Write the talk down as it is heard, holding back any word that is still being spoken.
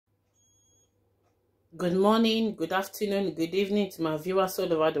Good morning, good afternoon, good evening to my viewers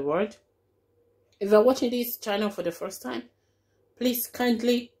all over the world. If you're watching this channel for the first time, please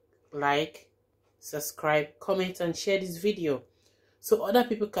kindly like, subscribe, comment and share this video so other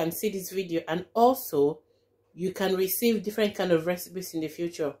people can see this video, and also you can receive different kind of recipes in the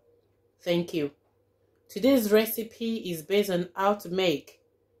future. Thank you. Today's recipe is based on how to make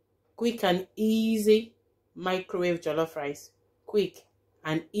quick and easy microwave jollof rice. Quick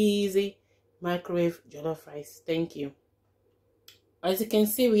and easy microwave jollof rice. Thank you. As you can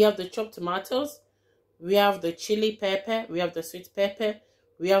see, we have the chopped tomatoes, we have the chili pepper, we have the sweet pepper,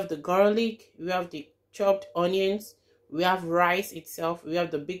 we have the garlic, we have the chopped onions, we have rice itself, we have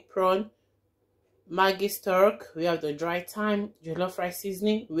the big prawn, Maggi stock, we have the dry thyme, jollof rice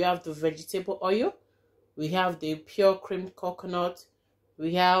seasoning, we have the vegetable oil, we have the pure cream coconut,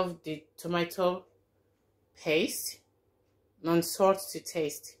 we have the tomato paste, and salt to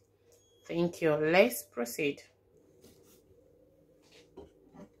taste. Thank you. Let's proceed.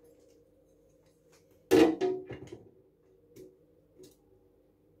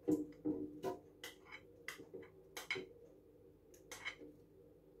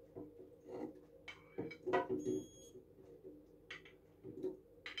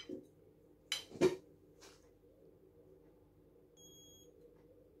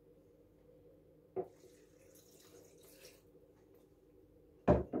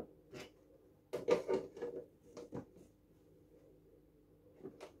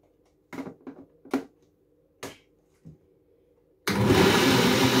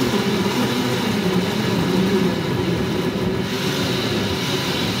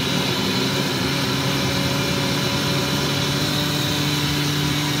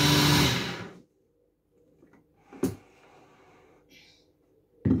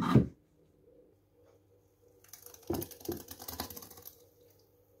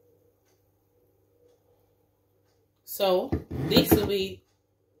 So this will be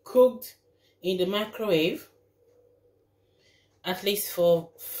cooked in the microwave at least for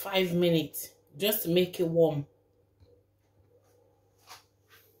 5 minutes, just to make it warm.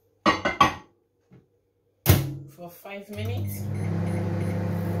 For 5 minutes.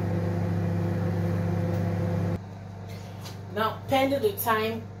 Now, pending the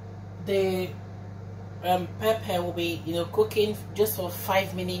time, the pepper will be, cooking just for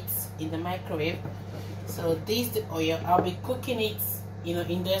 5 minutes in the microwave. So this the oil, I'll be cooking it,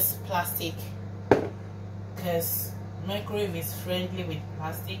 in this plastic, because microwave is friendly with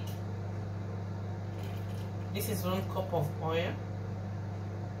plastic. This is 1 cup of oil.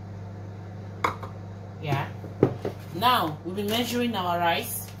 Yeah. Now we'll be measuring our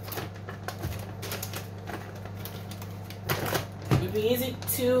rice. We'll be using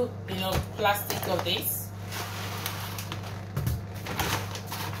 2, plastic of this.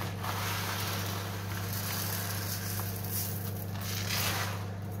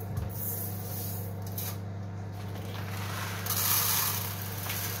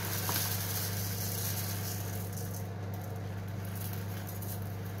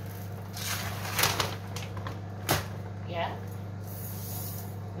 Yeah.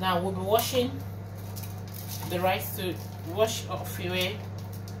 Now we'll be washing the rice to wash off away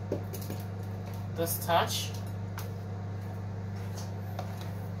the starch.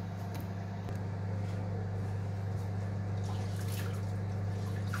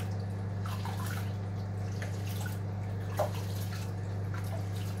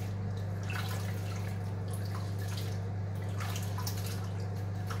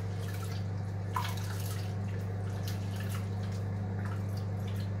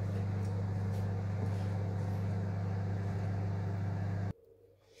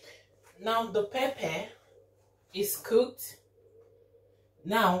 Now the pepper is cooked.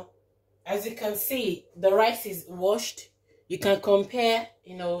 Now, as you can see, the rice is washed. You can compare,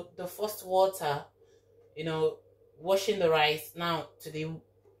 the first water, washing the rice now to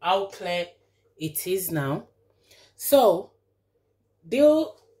how clear it is now. So the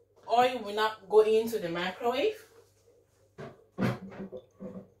oil will not go into the microwave.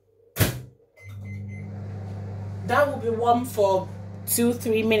 That will be warm for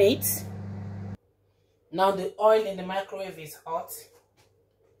 2-3 minutes. Now the oil in the microwave is hot,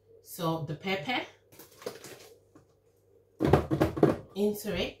 so the pepper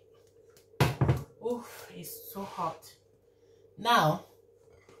into it. Oh, it's so hot. Now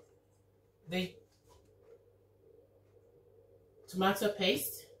the tomato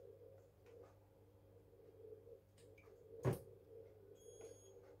paste,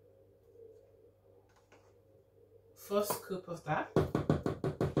 first scoop of that.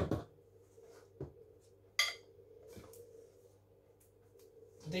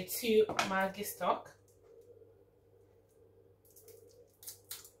 The 2 Maggi stock.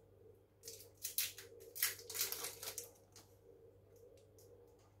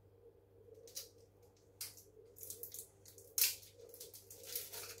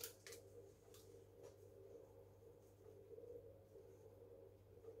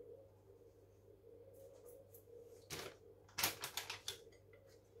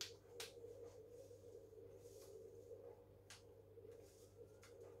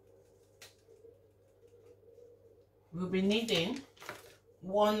 we'll be needing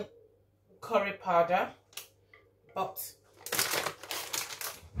 1 curry powder, but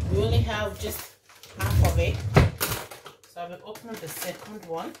we only have just half of it, so I will open the second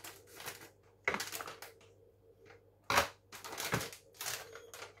one.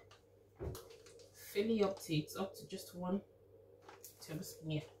 Filling up to it's up to just 1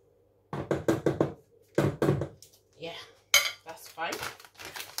 tablespoon. Yeah, that's fine.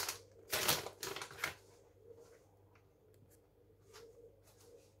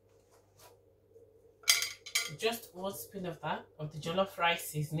 Just 1 spoon of that, of the jollof rice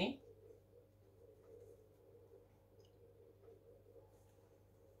seasoning.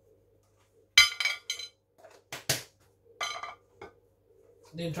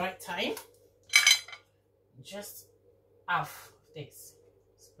 The dry thyme, just half of this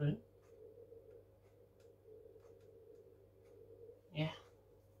spoon. Yeah.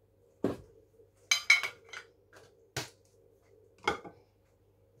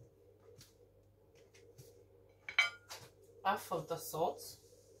 Half of the salt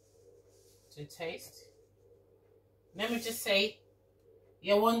to taste. Let me just say,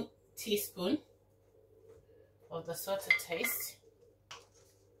 1 teaspoon of the salt to taste.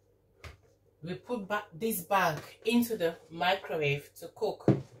 We put back this bag into the microwave to cook,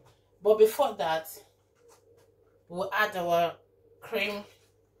 but before that we'll add our cream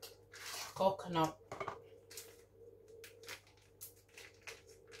coconut.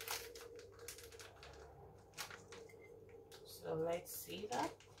 So let's see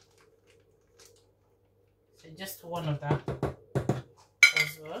that. So just 1 of that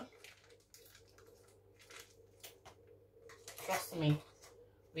as well. Trust me,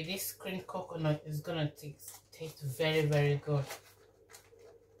 with this cream coconut, it's gonna taste very, very good.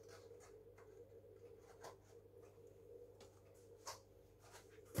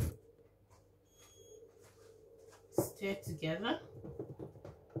 Stir together.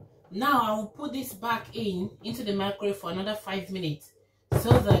 Now I will put this back into the microwave for another 5 minutes,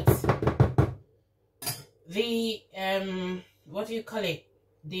 so that the what do you call it,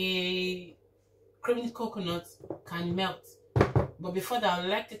 the creamy coconut can melt. But before that, I would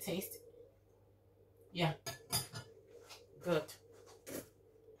like to taste. Yeah, good.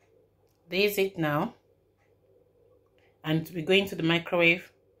 There's it now, and we're going to the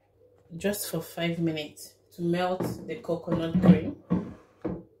microwave just for 5 minutes to melt the coconut cream.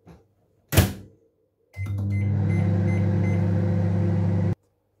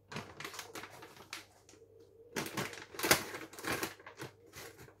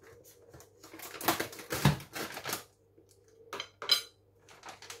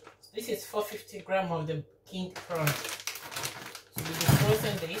 This is 450 grams of the King Prawn. So we'll be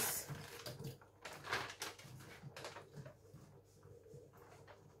frozen this.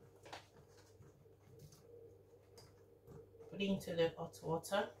 Put it into the hot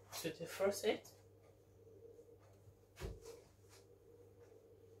water to defrost it.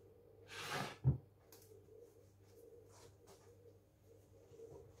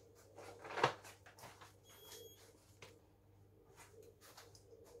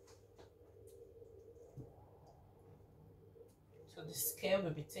 So the scale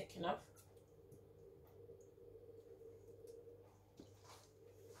will be taken off.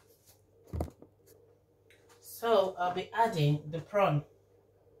 So I'll be adding the prawn.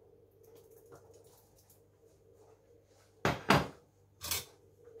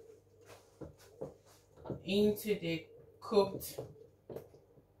 Into the cooked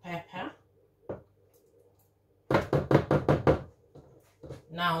pepper.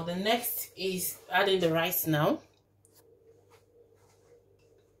 Now the next is adding the rice now.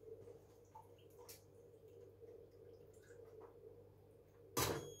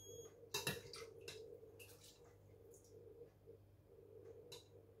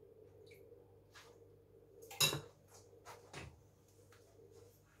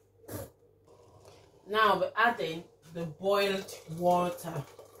 Now we're adding the boiled water.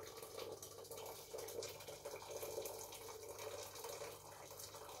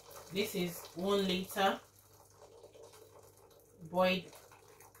 This is 1 liter boiled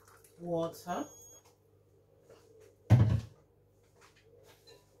water.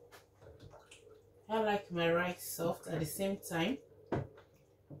 I like my rice soft at the same time,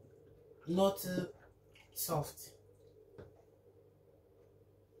 not too soft.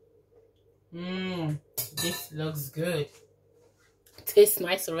 This looks good. Tastes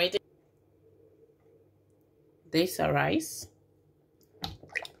nice already. This is rice.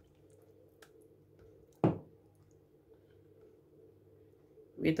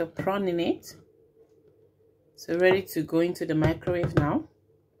 With the prawn in it. So ready to go into the microwave now.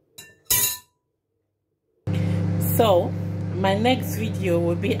 So my next video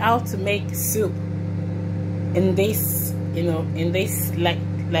will be how to make soup in this, in this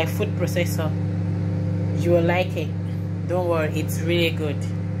like food processor. You will like it, don't worry, it's really good.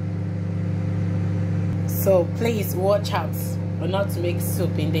 So please watch out on how to make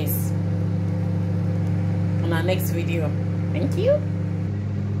soup in this on our next video. Thank you.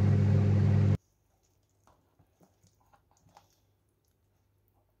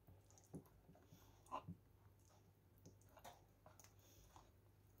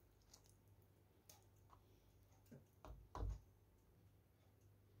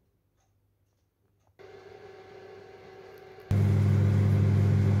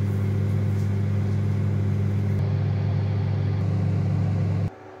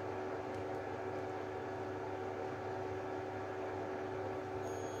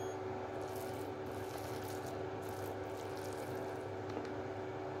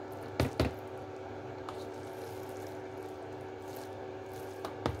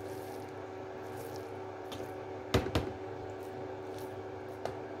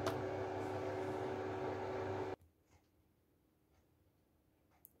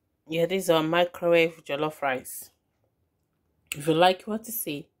 Yeah, this is our microwave jollof rice. If you like what to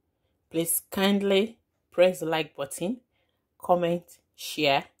see, please kindly press the like button, comment,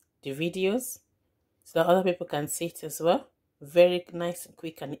 share the videos so that other people can see it as well. Very nice,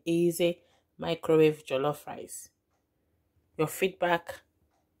 quick and easy microwave jollof rice. Your feedback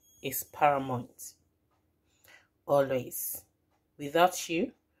is paramount. Always. Without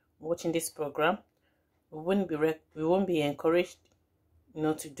you watching this program, we won't be encouraged,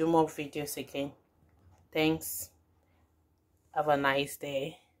 to do more videos again. Thanks. Have a nice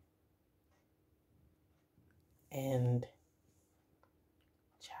day. And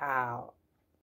ciao.